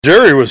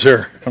Jerry was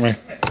here. I mean,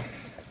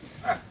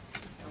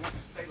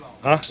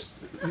 huh?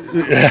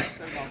 Yeah.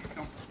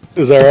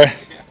 Is that right?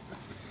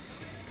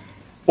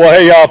 Well,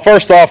 hey,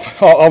 first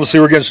off, obviously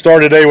we're getting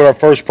started today with our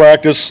first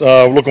practice.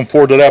 Looking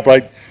forward to that,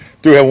 but I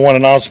do have one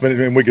announcement,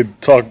 and we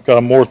could talk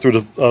more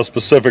through the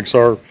specifics.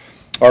 Our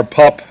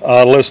PUP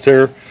list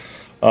here.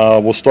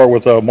 We'll start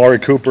with Mari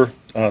Cooper,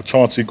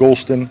 Chauncey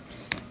Golston,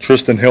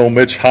 Tristan Hill,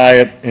 Mitch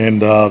Hyatt,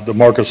 and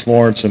DeMarcus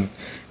Lawrence, and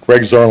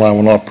Greg Zuerlein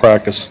will not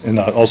practice, and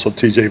also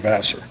TJ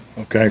Vassar.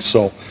 Okay,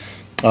 so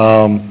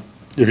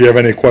if you have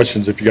any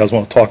questions, if you guys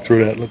want to talk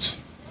through that, let's.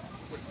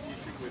 What's the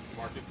issue with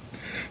Marcus?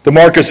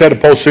 DeMarcus had a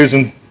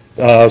postseason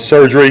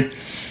surgery.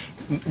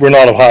 We're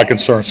not of high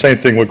concern. Same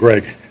thing with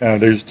Greg.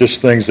 There's just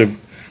things that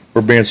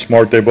we're being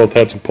smart. They both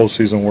had some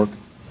postseason work.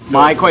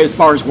 Mike, as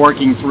far as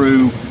working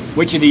through,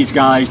 which of these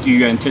guys do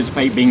you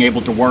anticipate being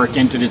able to work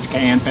into this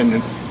camp?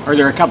 And are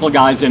there a couple of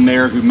guys in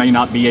there who may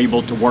not be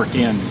able to work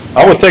in?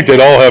 I would think they'd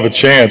all have a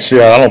chance.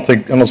 Yeah, I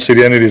don't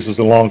see any of these as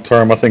the long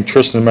term. I think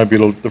Tristan might be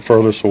the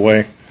furthest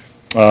away,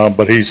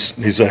 but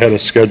he's ahead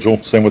of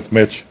schedule. Same with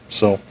Mitch.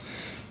 So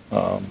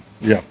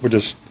yeah, we're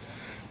just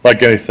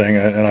like anything,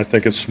 and I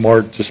think it's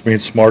smart, just being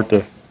smart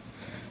to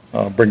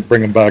bring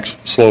them back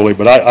slowly.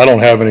 But I don't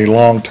have any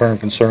long term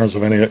concerns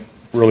of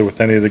really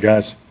with any of the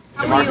guys.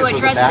 How will you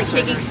address the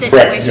kicking Correct.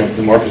 situation? Yeah,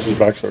 DeMarcus is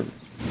back surgery.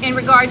 In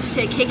regards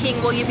to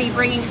kicking, will you be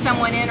bringing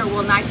someone in, or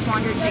will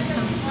Nicewander take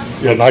some?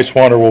 Yeah,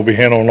 Nicewander will be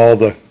handling all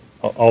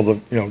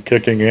the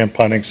kicking and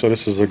punting. So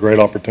this is a great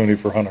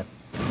opportunity for Hunter.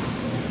 I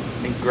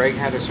think Greg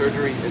had a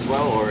surgery as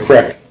well, or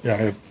Correct.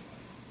 Yeah.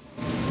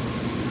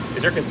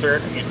 Is there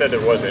concern? You said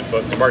there wasn't,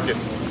 but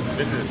DeMarcus,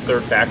 this is his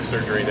third back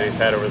surgery that he's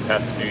had over the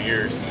past few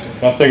years.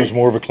 I think it was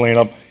more of a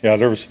cleanup. Yeah,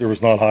 there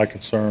was not high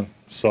concern.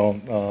 So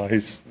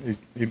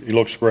he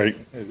looks great.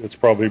 It's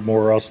probably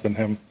more us than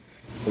him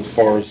as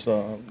far as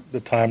the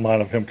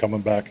timeline of him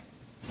coming back.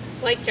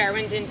 Like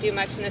Jarwin didn't do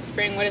much in the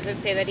spring, what does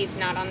it say that he's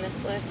not on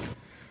this list?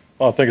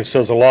 Well, I think it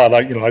says a lot.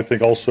 I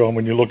think also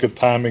when you look at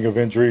timing of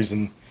injuries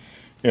and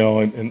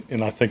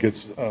I think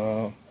it's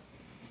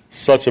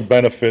such a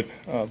benefit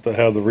to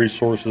have the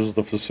resources,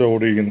 the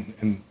facility,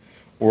 and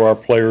where our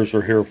players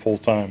are here full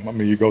time. I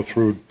mean, you go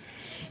through.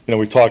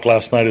 We talked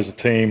last night as a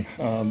team.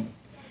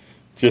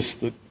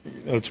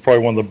 It's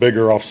probably one of the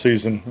bigger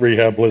off-season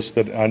rehab lists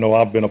that I know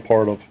I've been a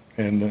part of,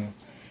 and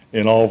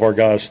all of our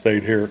guys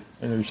stayed here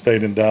and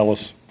stayed in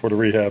Dallas for the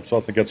rehab. So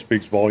I think that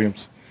speaks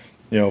volumes,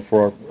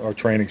 for our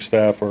training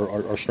staff,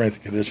 our strength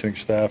and conditioning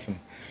staff, and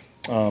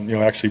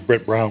actually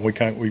Britt Brown.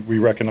 We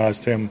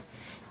recognized him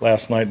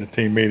last night in the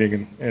team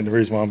meeting, and the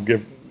reason why I'm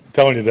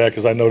telling you that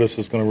because I know this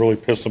is going to really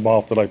piss him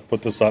off that I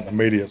put this out in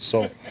the media.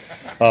 So,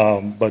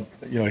 but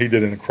he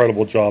did an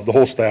incredible job. The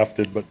whole staff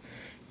did, but.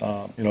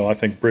 I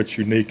think Britt's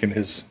unique in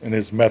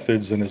his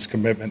methods and his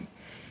commitment.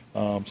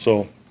 All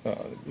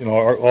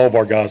of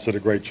our guys did a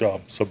great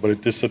job. So, but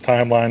it's just a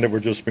timeline that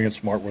we're just being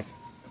smart with.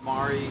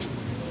 Mari,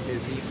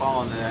 is he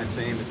fall into that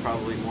same? It's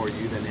probably more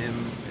you than him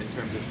in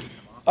terms of.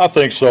 I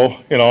think so.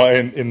 He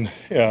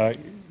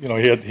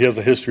has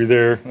a history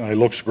there. He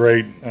looks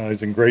great.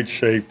 He's in great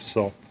shape.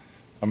 So,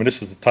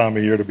 this is the time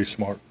of year to be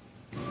smart.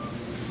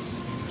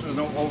 There's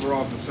no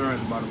overall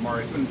concerns about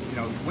Amari.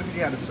 When did he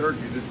have the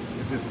surgery?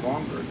 Is this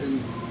longer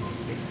than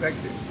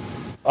expected?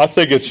 I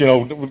think it's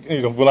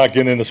we're not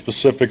getting into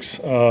specifics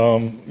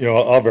of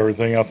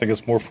everything. I think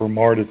it's more for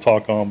Amari to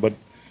talk on. But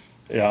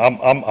yeah,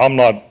 I'm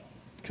not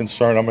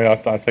concerned.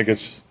 I think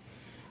it's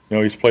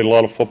he's played a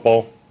lot of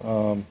football.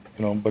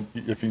 But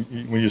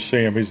when you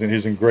see him, he's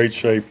in great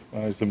shape.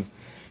 He's in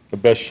the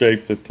best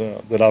shape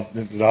that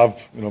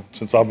I've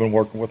since I've been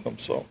working with him.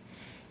 So.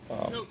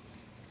 How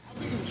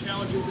big of a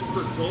challenge is it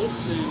for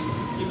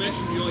Golston? You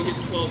mentioned you only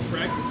get 12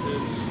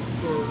 practices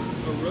for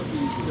a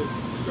rookie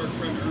to start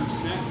trying to earn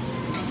snaps.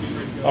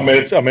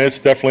 It's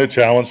definitely a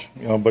challenge,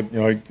 but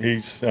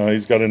he's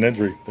got an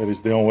injury that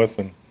he's dealing with,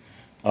 and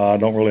I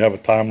don't really have a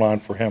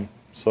timeline for him.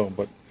 So,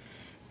 but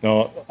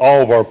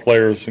all of our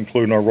players,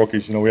 including our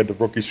rookies, we had the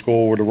rookie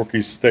school where the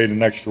rookies stayed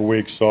an extra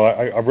week. So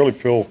I really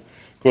feel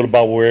good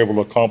about what we're able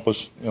to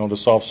accomplish,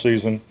 this off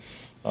season.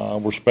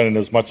 We're spending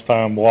as much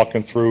time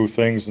walking through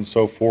things and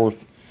so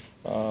forth.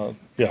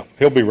 Yeah,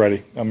 he'll be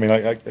ready.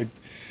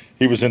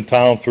 He was in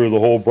town through the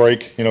whole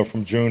break,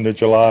 from June to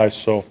July,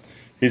 so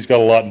he's got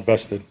a lot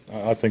invested.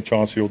 I think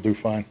Chauncey will do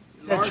fine.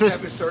 Did Lawrence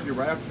have his surgery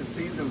right after the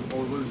season,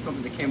 or was it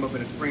something that came up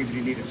in the spring that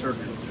he needed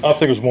surgery? I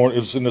think it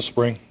was in the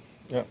spring.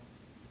 Yeah.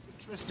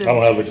 Tristan,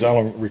 I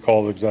don't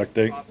recall the exact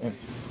date.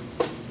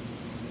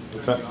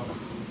 What's that?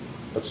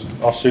 That's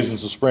off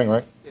season's the spring,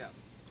 right? Yeah.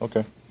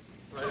 Okay.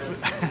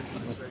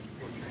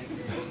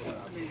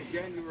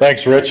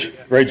 Thanks, Rich.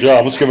 Great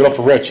job. Let's give it up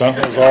for Rich, huh?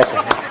 That was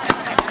awesome.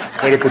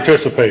 Way to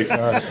participate.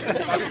 All right.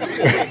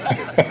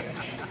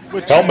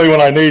 Help me when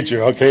I need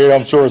you, okay?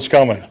 I'm sure it's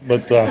coming.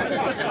 But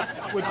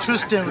with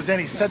Tristan, was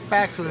any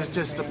setbacks, or is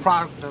just the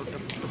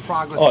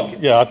progress?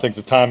 Yeah, I think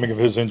the timing of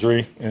his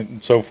injury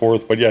and so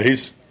forth. But yeah,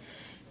 he's,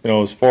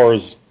 as far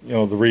as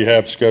the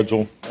rehab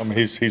schedule,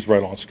 he's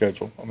right on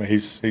schedule.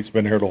 He's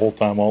been here the whole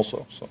time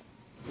also. So.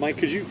 Mike,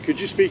 could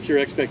you speak to your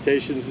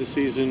expectations this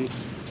season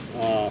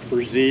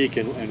for Zeke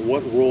and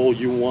what role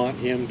you want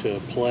him to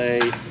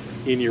play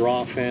in your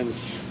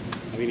offense?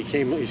 I mean,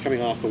 he's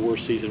coming off the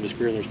worst season of his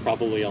career, and there's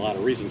probably a lot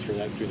of reasons for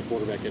that, between the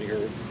quarterback getting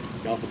hurt,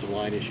 the offensive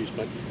line issues.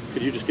 But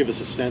could you just give us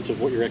a sense of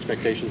what your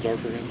expectations are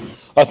for him?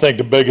 I think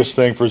the biggest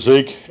thing for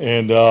Zeke,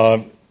 and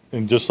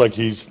just like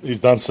he's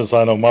done since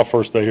I know my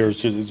first day here,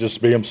 is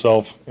just be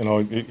himself. You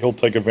know, he'll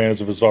take advantage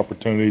of his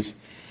opportunities.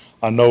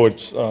 I know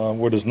it's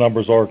what his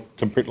numbers are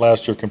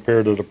last year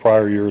compared to the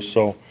prior years.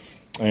 So,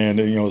 and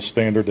you know, the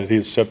standard that he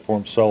has set for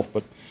himself.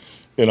 But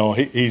you know,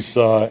 he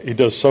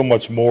does so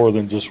much more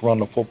than just run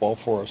the football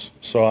for us.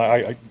 So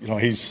you know,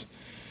 he's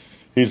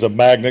a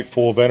magnet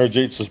full of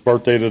energy. It's his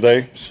birthday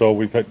today, so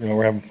we're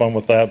having fun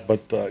with that.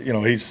 But you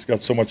know, he's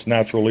got so much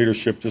natural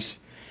leadership just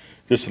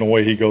in the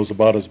way he goes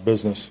about his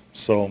business.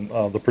 So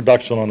the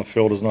production on the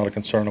field is not a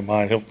concern of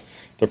mine.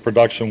 The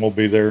production will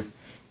be there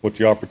with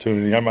the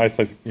opportunity. I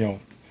think, you know,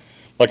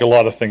 like a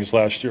lot of things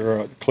last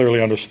year, clearly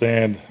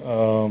understand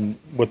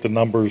what the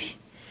numbers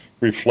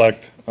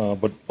reflect,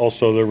 but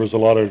also there was a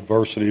lot of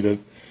adversity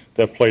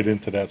that played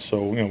into that.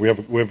 So you know, we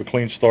have a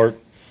clean start.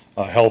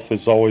 Health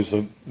is always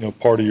a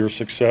part of your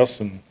success,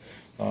 and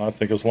I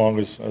think as long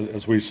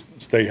as we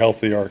stay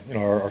healthy,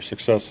 our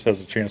success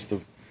has a chance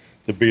to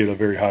be at a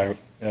very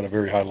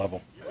high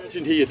level. You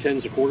mentioned he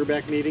attends the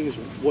quarterback meetings.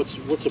 What's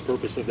the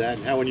purpose of that,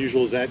 and how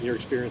unusual is that in your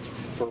experience?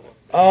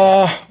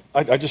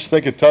 I just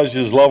think it tells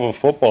you his love of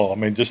football. I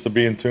mean, just to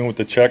be in tune with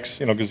the checks,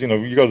 because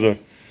you go to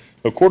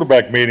the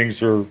quarterback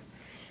meetings are,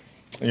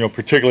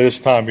 particularly this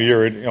time of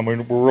year.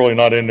 We're really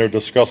not in there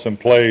discussing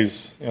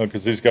plays,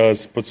 because these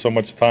guys put so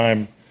much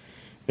time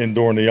in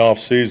during the off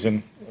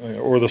season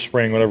or the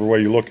spring, whatever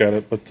way you look at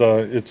it. But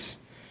it's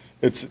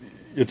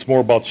more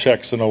about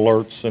checks and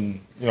alerts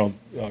and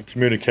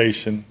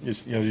communication.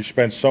 You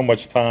spend so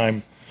much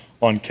time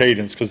on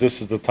cadence because this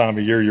is the time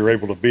of year you're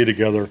able to be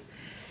together,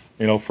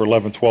 for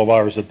 11, 12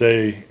 hours a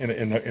day in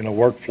a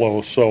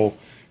workflow. So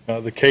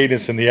the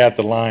cadence and the at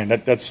the line,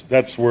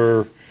 that's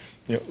where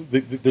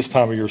this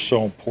time of year is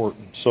so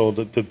important. So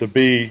to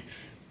be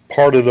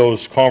part of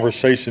those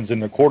conversations in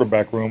the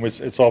quarterback room,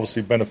 it's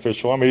obviously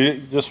beneficial. I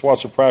mean, just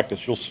watch a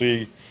practice. You'll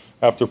see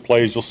after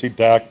plays, you'll see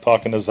Dak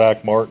talking to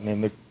Zach Martin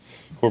and the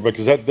quarterback,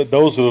 because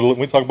those are when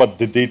we talk about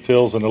the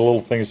details and the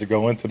little things that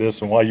go into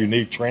this and why you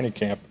need training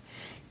camp.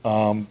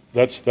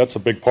 That's a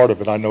big part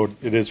of it. I know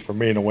it is for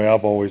me in the way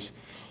I've always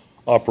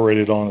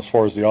operated on as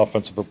far as the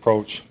offensive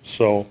approach.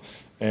 So,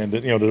 and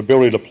the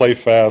ability to play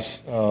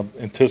fast,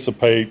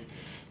 anticipate,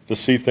 to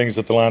see things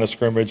at the line of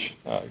scrimmage.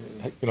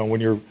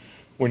 When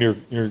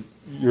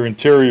your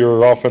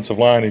interior offensive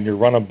line and your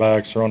running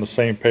backs are on the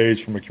same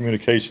page from a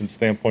communication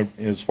standpoint,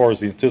 as far as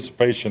the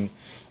anticipation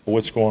of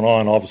what's going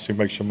on, obviously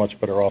makes you a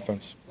much better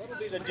offense. What will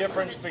be the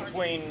difference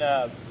between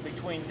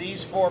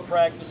these 4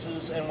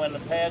 practices and when the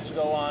pads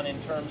go on in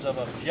terms of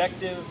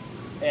objective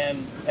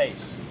and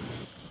pace?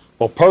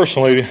 Well,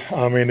 personally,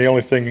 I mean, the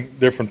only thing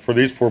different for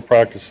these 4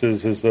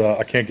 practices is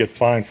I can't get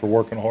fined for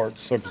working hard,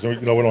 so because we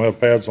don't have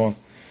pads on.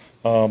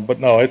 But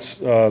no, it's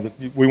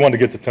we want to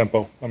get to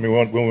tempo. I mean,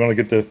 we want to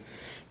get to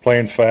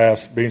playing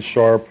fast, being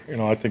sharp.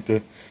 I think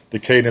the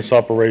cadence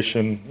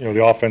operation,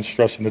 the offense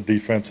stressing the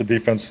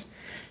defense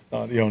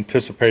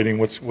anticipating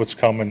what's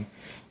coming,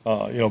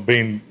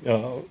 being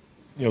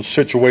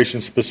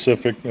situation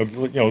specific.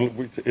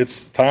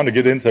 It's time to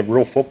get into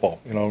real football.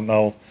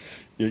 Now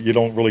you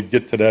don't really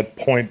get to that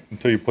point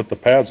until you put the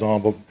pads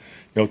on, but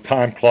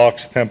time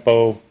clocks,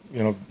 tempo,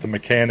 the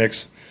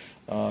mechanics.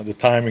 The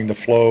timing, the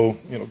flow,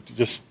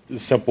 just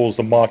as simple as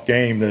the mock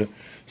game, the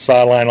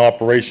sideline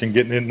operation,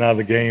 getting in and out of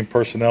the game,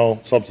 personnel,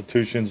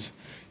 substitutions,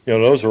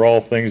 those are all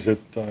things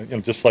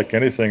that, just like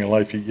anything in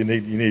life, you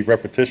need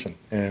repetition.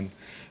 And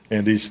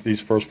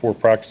these first 4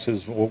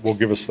 practices will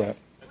give us that.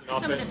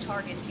 Some of the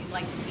targets you'd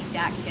like to see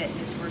Dak hit in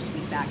his first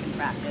week back in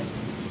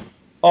practice?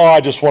 Oh,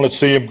 I just want to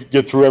see him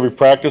get through every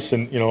practice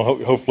and,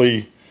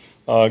 hopefully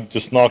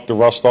just knock the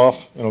rust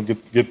off,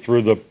 get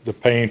through the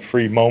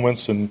pain-free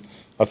moments. And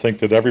I think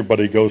that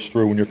everybody goes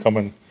through when you're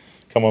coming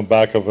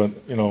back of a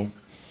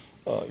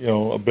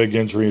big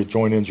injury, a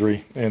joint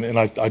injury, and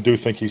I do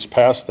think he's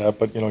past that,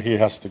 but he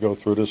has to go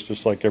through this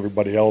just like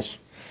everybody else.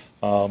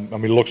 I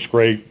mean, he looks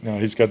great.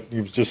 He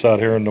was just out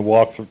here in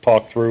the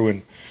talk through,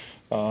 and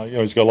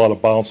he's got a lot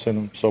of bounce in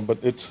him. So, but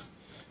it's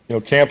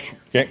camps.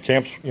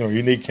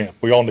 You need camp.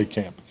 We all need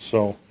camp.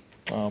 So,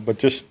 but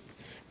just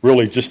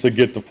to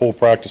get the full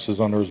practices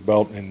under his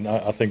belt, and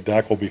I think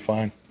Dak will be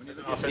fine.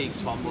 Zeke's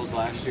fumbles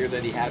last year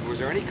that he had, was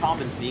there any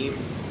common theme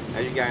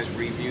as you guys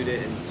reviewed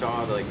it and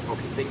saw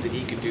things that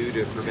he could do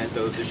to prevent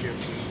those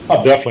issues?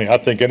 Oh, definitely. I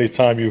think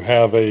anytime you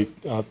have a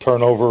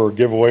turnover or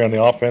giveaway on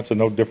the offense, and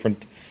no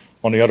different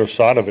on the other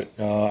side of it.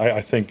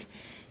 I think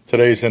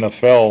today's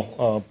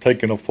NFL,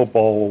 taking a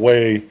football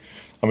away,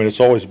 I mean, it's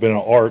always been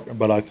an art,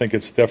 but I think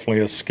it's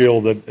definitely a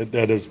skill that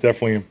has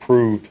definitely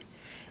improved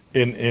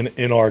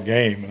in our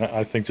game. And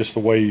I think just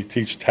the way you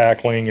teach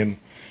tackling, and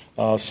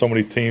so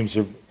many teams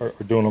are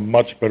doing a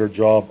much better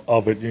job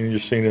of it. You're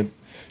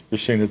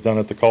seeing it done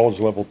at the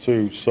college level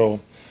too. So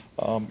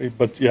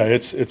But yeah,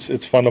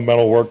 it's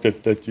fundamental work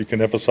that you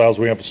can emphasize.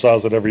 We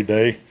emphasize it every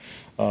day.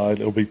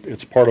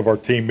 It's part of our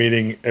team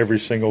meeting every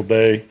single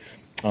day.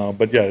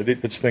 But yeah,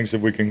 it's things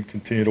that we can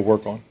continue to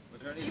work on. Were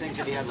there any things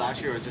that he had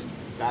last year, or was just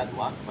bad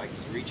luck, like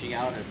he's reaching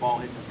out and a ball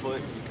hits a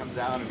foot and he comes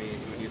out? I mean,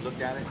 when you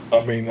looked at it.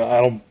 I mean,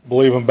 I don't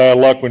believe in bad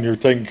luck when you're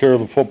taking care of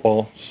the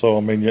football. So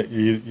I mean,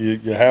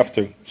 you have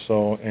to.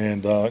 So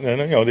and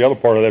the other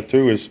part of that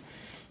too is,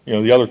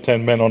 the other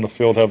 10 men on the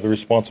field have the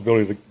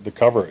responsibility to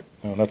cover it.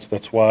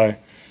 That's why,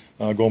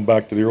 going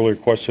back to the earlier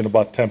question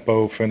about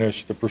tempo,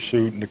 finish, the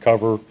pursuit, and the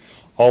cover,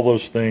 all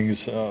those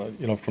things,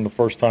 from the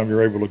first time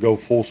you're able to go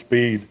full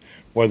speed,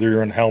 whether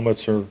you're in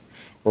helmets or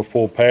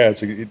full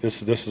pads,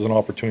 this is an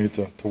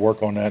opportunity to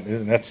work on that,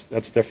 and that's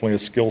definitely a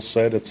skill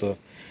set.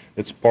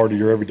 It's part of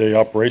your everyday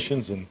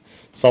operations, and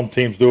some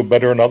teams do it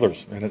better than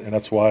others, and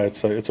that's why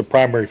it's a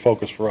primary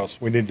focus for us.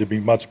 We need to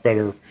be much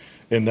better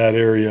in that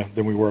area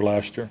than we were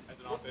last year.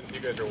 You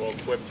guys are well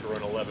equipped to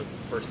run 11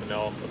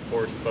 personnel, of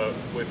course, but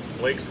with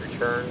Blake's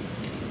return,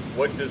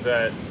 what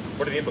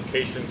are the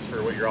implications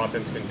for what your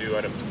offense can do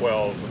out of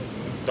 12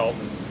 with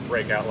Dalton's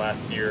breakout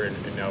last year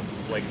and now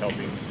Blake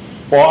helping?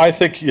 Well, I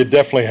think you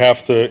definitely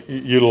have to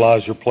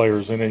utilize your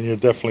players, and you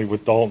definitely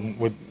with Dalton,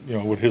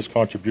 with his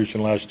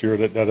contribution last year,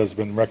 that has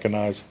been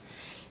recognized.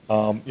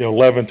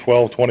 11,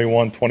 12,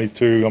 21,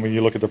 22. I mean,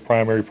 you look at the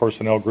primary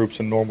personnel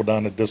groups in normal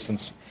down and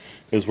distance,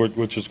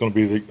 which is going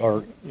to be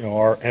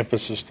our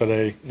emphasis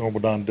today.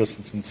 Normal down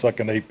distance and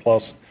second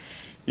 8+.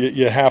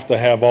 You have to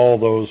have all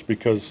those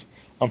because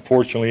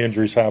unfortunately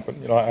injuries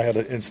happen. I had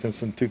an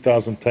instance in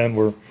 2010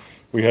 where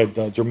we had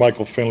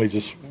Jermichael Finley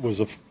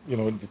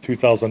the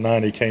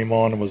 2009 he came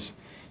on and was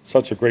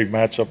such a great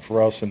matchup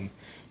for us, and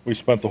we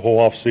spent the whole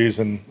off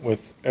season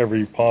with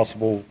every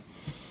possible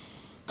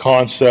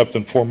concept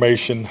and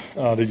formation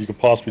that you could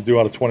possibly do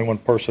out of 21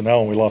 personnel,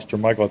 and we lost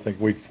Jermichael I think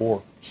week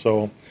 4.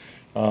 So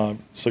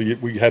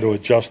we had to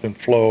adjust and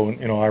flow,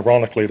 and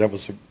ironically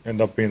that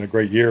ended up being a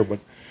great year, but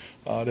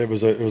it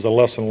was a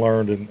lesson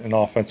learned in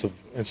offensive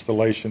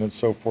installation and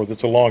so forth.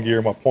 It's a long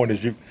year. My point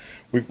is,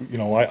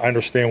 I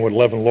understand what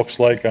 11 looks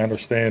like. I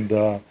understand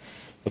the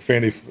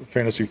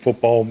fantasy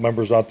football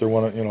members out there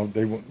want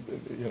to,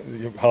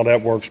 how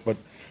that works, but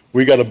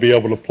we got to be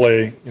able to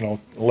play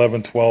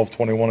 11, 12,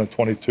 21, and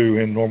 22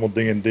 in normal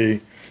D&D,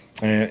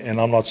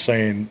 and I'm not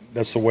saying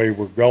that's the way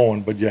we're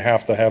going, but you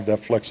have to have that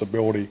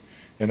flexibility.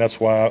 And that's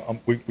why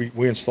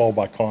we install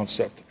by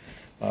concept.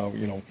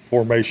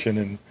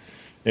 Formation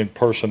and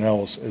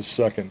personnel is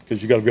second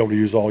because you got to be able to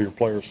use all your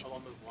players.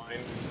 Along those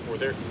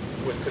lines,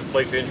 because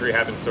Blake's injury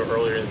happened so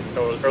early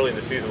in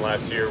the season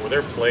last year, were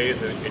there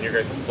plays in your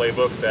guys'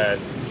 playbook that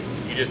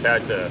you just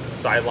had to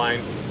sideline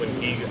when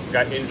he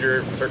got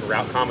injured, certain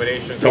route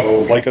combinations?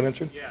 Blake got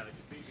injured? Yeah,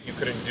 things that you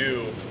couldn't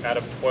do out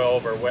of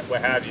 12 or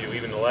what have you,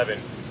 even 11,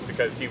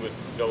 because he was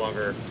no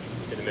longer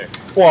in the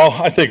mix. Well,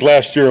 I think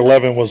last year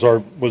 11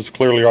 was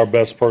clearly our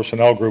best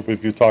personnel group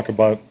if you talk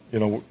about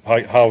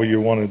how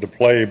you wanted to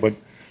play. But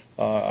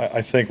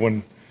I think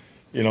when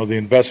the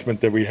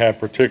investment that we had,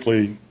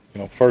 particularly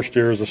first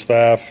year as a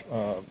staff,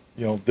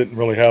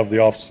 didn't have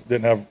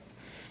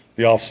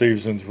the off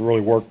season to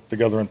really work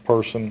together in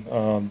person.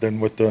 Then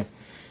with the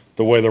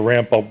way the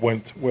ramp up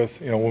went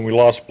with when we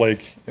lost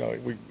Blake,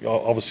 we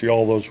obviously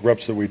all those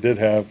reps that we did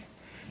have.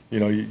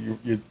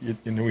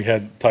 We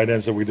had tight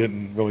ends that we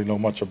didn't really know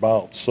much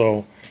about.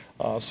 So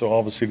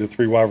obviously the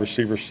 3 wide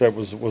receiver set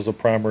was a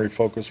primary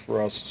focus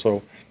for us.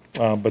 So,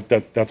 but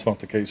that's not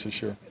the case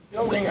this year.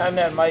 Building on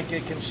that, Mike,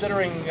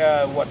 considering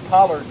what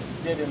Pollard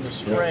did in the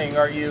spring,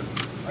 are you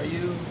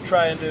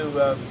trying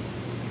to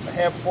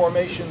have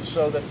formations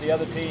so that the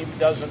other team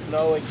doesn't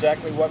know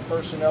exactly what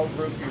personnel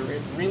group you're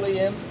really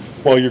in?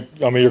 Well,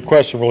 your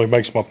question really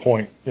makes my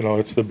point.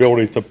 It's the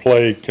ability to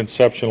play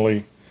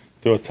conceptually,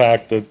 to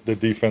attack the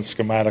defense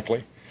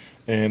schematically,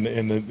 and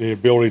the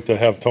ability to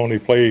have Tony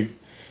play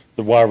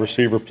the wide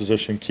receiver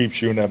position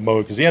keeps you in that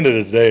mode. Because at the end of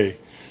the day,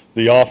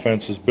 the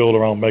offense is built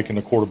around making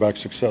the quarterback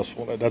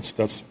successful. That's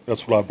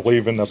what I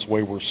believe in. That's the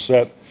way we're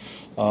set,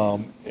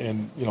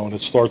 and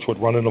it starts with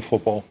running the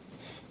football,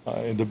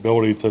 and the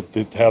ability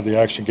to have the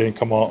action game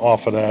come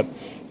off of that,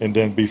 and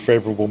then be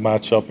favorable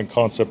matchup and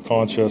concept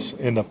conscious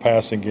in the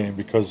passing game.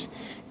 Because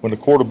when the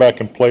quarterback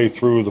can play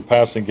through the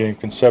passing game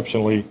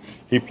conceptually,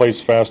 he plays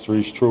faster,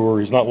 he's truer,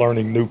 he's not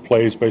learning new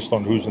plays based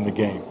on who's in the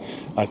game.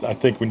 I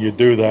think when you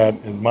do that,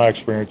 in my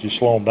experience, you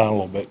slow him down a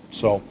little bit.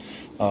 So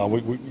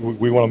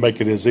we want to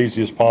make it as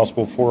easy as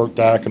possible for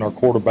Dak and our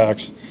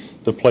quarterbacks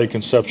to play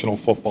conceptual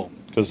football,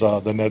 because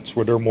then that's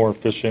where they're more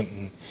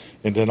efficient,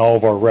 and then all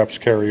of our reps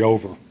carry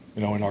over,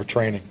 in our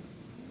training.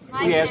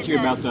 We asked you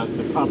about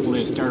the PUP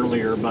list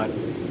earlier, but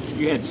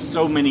you had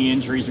so many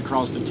injuries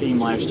across the team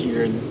last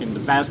year, and the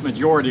vast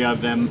majority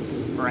of them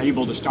are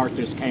able to start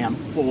this camp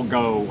full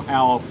go.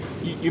 How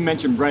you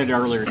mentioned Brett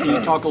earlier. Can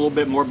you talk a little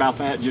bit more about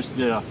that, just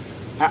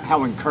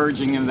how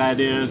encouraging that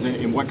is,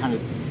 and what kind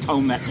of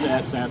tone that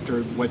sets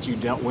after what you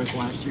dealt with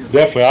last year?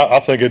 Definitely. I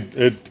think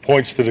it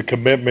points to the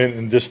commitment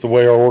and just the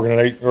way our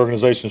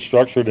organization is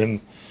structured and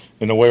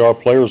the way our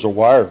players are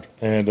wired.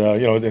 And,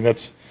 and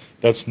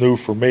that's new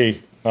for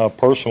me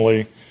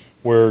personally,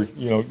 where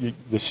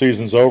the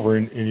season's over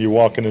and you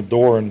walk in the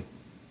door and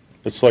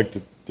it's like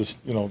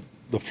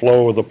the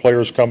flow of the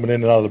players coming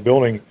in and out of the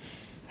building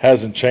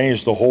hasn't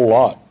changed a whole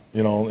lot,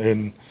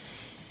 and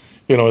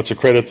it's a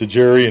credit to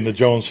Jerry and the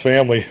Jones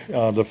family,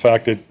 the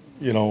fact that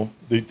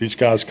these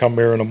guys come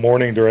there in the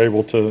morning, they're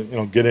able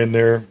to get in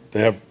there,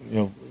 they have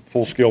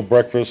full-scale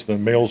breakfast, the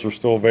meals are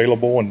still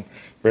available, and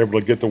they're able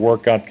to get the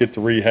workout, get to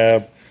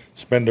rehab,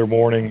 spend their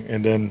morning,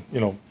 and then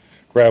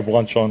grab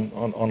lunch on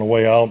the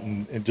way out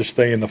and just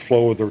stay in the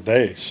flow of their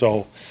day.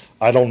 So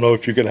I don't know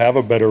if you could have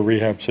a better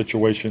rehab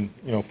situation,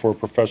 for a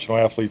professional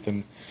athlete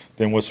than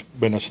what's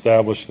been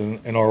established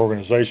in our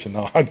organization.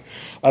 Now, I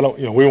don't,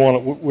 we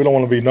don't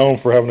want to be known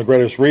for having the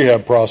greatest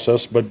rehab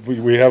process, but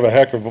we have a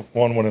heck of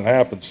one when it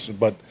happens.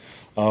 But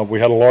we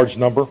had a large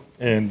number,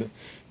 and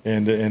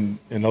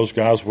those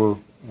guys were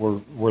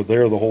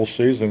there the whole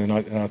season, and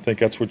I think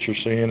that's what you're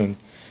seeing. And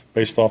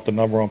based off the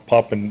number on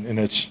PUP, and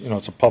it's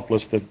it's a PUP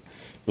list that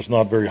there's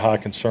not very high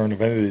concern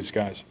of any of these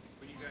guys.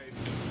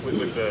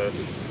 With the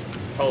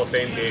Hall of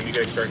Fame game, you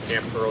guys start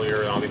camp earlier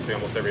than obviously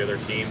almost every other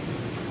team.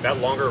 That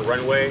longer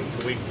runway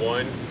to week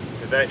 1,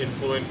 does that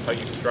influence how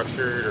you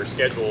structured or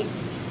scheduled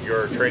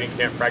your training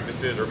camp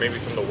practices, or maybe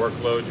some of the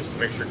workload, just to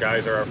make sure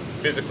guys are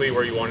physically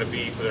where you want to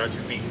be so they're not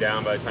too beaten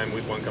down by the time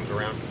week 1 comes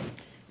around?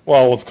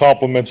 Well, with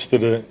compliments to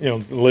the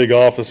league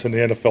office and the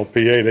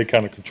NFLPA, they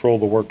kind of control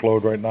the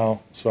workload right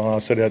now. So I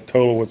say that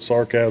total with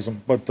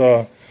sarcasm, but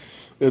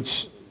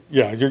it's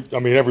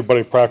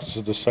everybody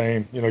practices the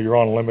same. You're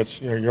on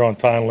limits. You're on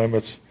time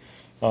limits.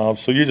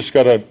 So you just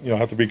got to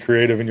have to be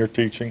creative in your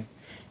teaching,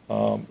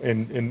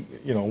 and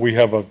we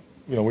have a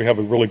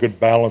really good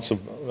balance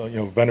of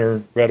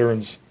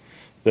veterans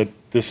that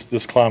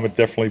this climate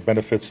definitely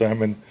benefits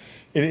them, and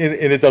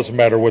it doesn't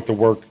matter what the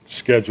work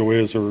schedule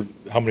is or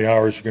how many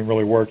hours you can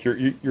really work.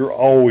 You're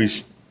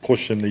always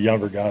pushing the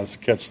younger guys to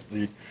catch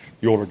the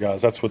older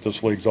guys. That's what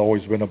this league's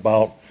always been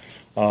about.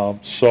 I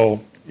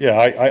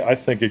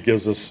think it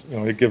gives us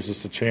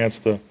a chance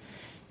to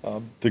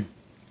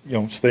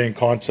stay in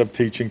concept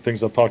teaching,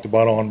 things I've talked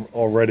about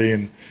already,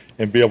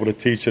 and be able to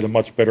teach at a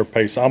much better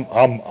pace.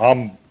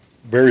 I'm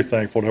very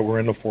thankful that we're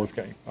in the 4th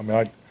game. I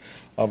mean,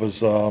 I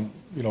was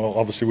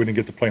obviously we didn't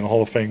get to play in the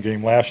Hall of Fame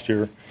game last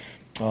year.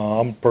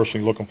 I'm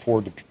personally looking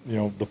forward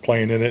to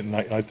playing in it, and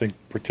I think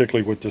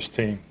particularly with this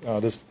team,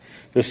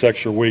 this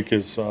extra week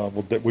is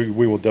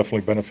we will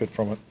definitely benefit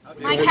from it.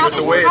 Mike, how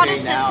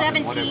does the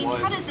 17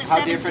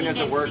 How different is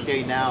a work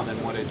day now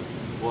than what it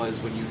was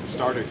when you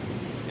started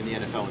in the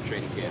NFL and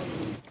training camp?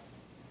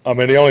 I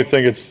mean, the only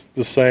thing it's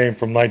the same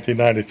from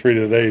 1993 to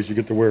today is you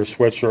get to wear a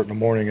sweatshirt in the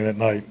morning and at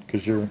night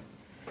because you're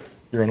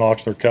in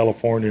Oxnard,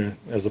 California,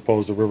 as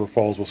opposed to River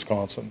Falls,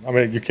 Wisconsin. I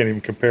mean, you can't even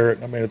compare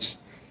it. I mean, it's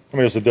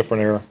a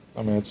different era.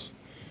 I mean,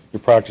 you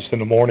practice in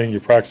the morning,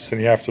 you practice in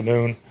the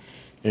afternoon,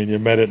 and you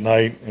met at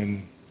night,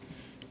 and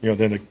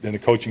then the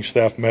coaching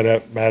staff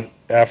met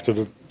after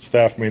the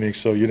staff meeting,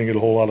 so you didn't get a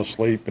whole lot of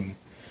sleep, and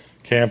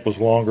camp was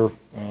longer.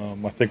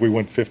 I think we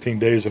went 15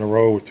 days in a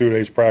row with 2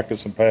 days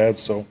practice and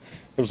pads, so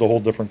it was a whole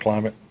different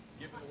climate.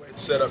 Given the way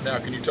it's set up now,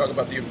 can you talk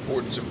about the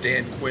importance of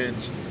Dan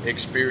Quinn's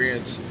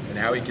experience and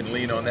how he can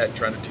lean on that,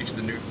 trying to teach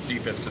the new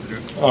defense to the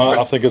new?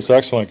 I think it's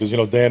excellent because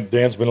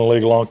Dan's been in the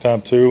league a long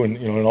time too, and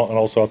and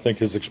also I think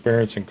his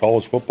experience in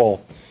college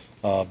football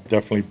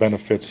definitely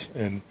benefits,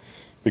 and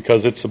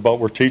because it's about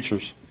we're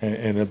teachers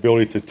and the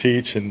ability to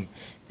teach and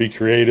be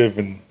creative,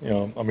 and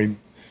I mean,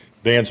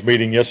 Dan's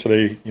meeting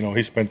yesterday,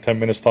 he spent 10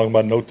 minutes talking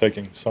about note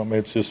taking. So I mean,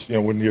 it's just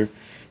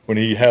when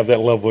you have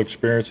that level of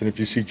experience, and if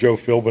you see Joe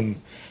Philbin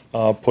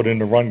put in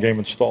the run game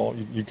install,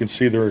 you can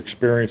see their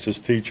experience as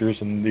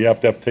teachers and the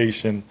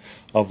adaptation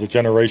of the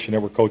generation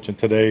that we're coaching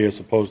today as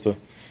opposed to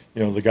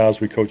the guys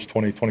we coached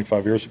 20,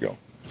 25 years ago.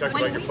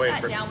 When we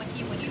sat down with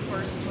you when you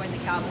first joined the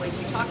Cowboys,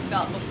 you talked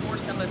about before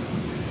some of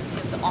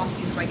the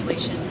offseason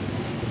regulations,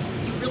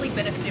 you really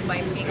benefited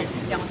by being able to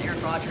sit down with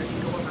Aaron Rodgers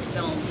and go over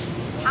film.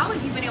 How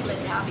have you been able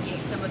to navigate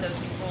some of those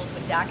new rules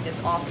with Dak this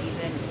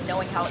offseason,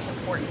 knowing how it's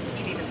important?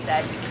 You've even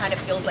said it kind of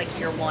feels like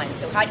year one.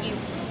 So how do you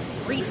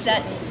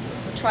reset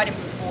and try to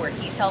move forward?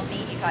 He's healthy.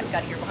 You've got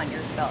a year behind your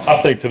belt.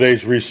 I think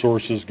today's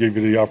resources give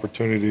you the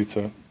opportunity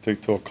to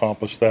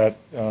accomplish that.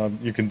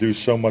 You can do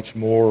so much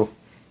more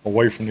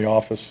away from the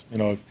office.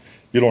 You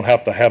don't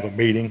have to have a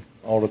meeting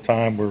all the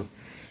time.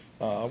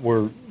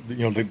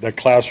 That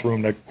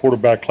classroom, that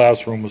quarterback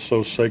classroom was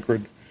so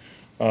sacred.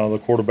 The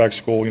quarterback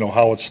school,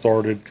 how it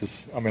started,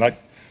 because I mean,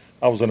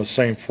 I was in the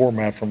same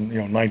format from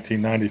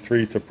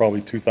 1993 to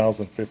probably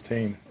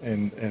 2015,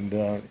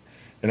 and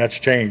that's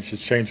changed.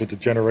 It's changed with the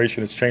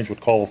generation. It's changed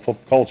with college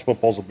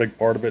football is a big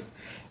part of it.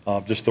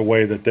 Just the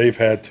way that they've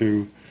had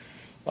to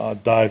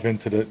dive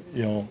into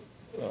the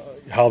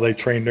how they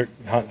train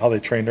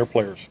their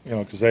players.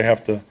 Because they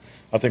have to.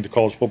 I think the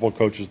college football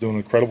coaches do an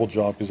incredible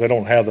job because they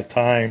don't have the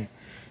time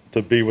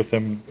to be with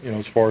them,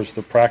 as far as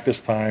the practice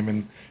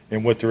time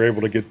and what they're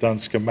able to get done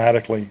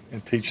schematically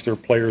and teach their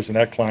players in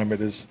that climate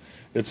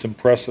it's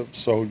impressive.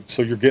 So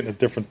you're getting a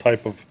different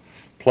type of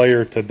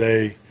player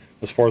today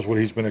as far as what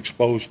he's been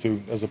exposed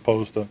to, as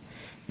opposed to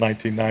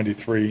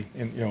 1993,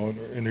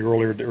 in the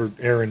earlier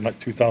era in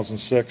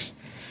 2006.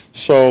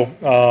 So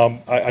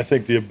I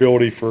think the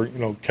ability for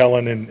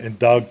Kellen and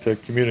Doug to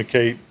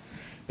communicate,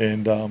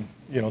 and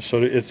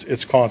so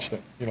it's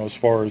constant. As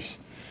far as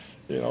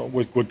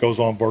what goes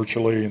on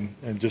virtually,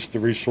 and just the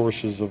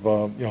resources of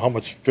how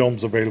much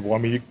film's available. I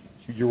mean,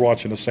 you're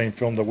watching the same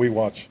film that we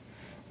watch,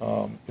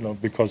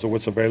 because of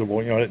what's available.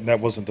 And that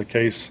wasn't the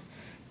case,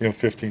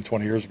 15,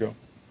 20 years ago.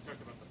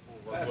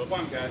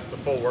 The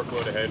full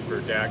workload ahead for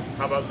Dak.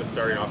 How about the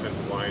starting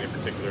offensive line in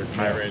particular,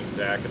 Tyron,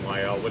 Zach, and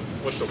Lyle?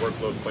 What's the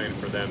workload plan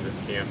for them this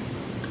camp?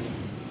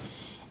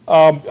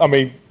 I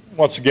mean,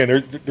 once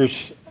again,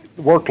 there's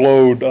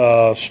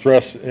workload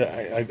stress.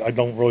 I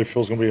don't really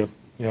feel is going to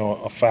be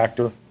a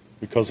factor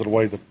because of the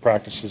way the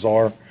practices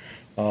are,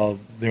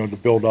 the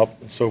build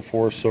up and so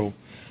forth. So,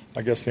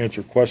 I guess to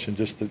answer your question,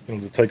 just to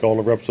take all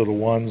the reps of the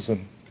ones,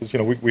 and because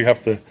we have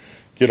to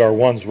get our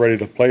ones ready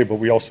to play, but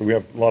we have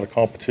a lot of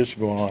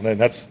competition going on, and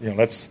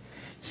that's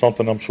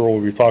something I'm sure we'll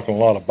be talking a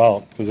lot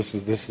about, because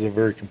this is a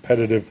very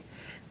competitive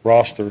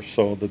roster.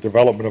 So the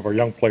development of our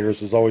young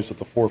players is always at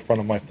the forefront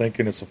of my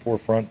thinking. It's the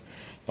forefront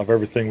of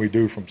everything we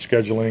do, from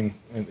scheduling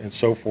and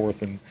so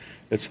forth, and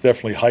it's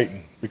definitely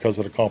heightened because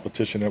of the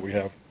competition that we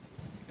have.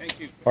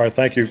 Thank you. All right,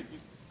 thank you.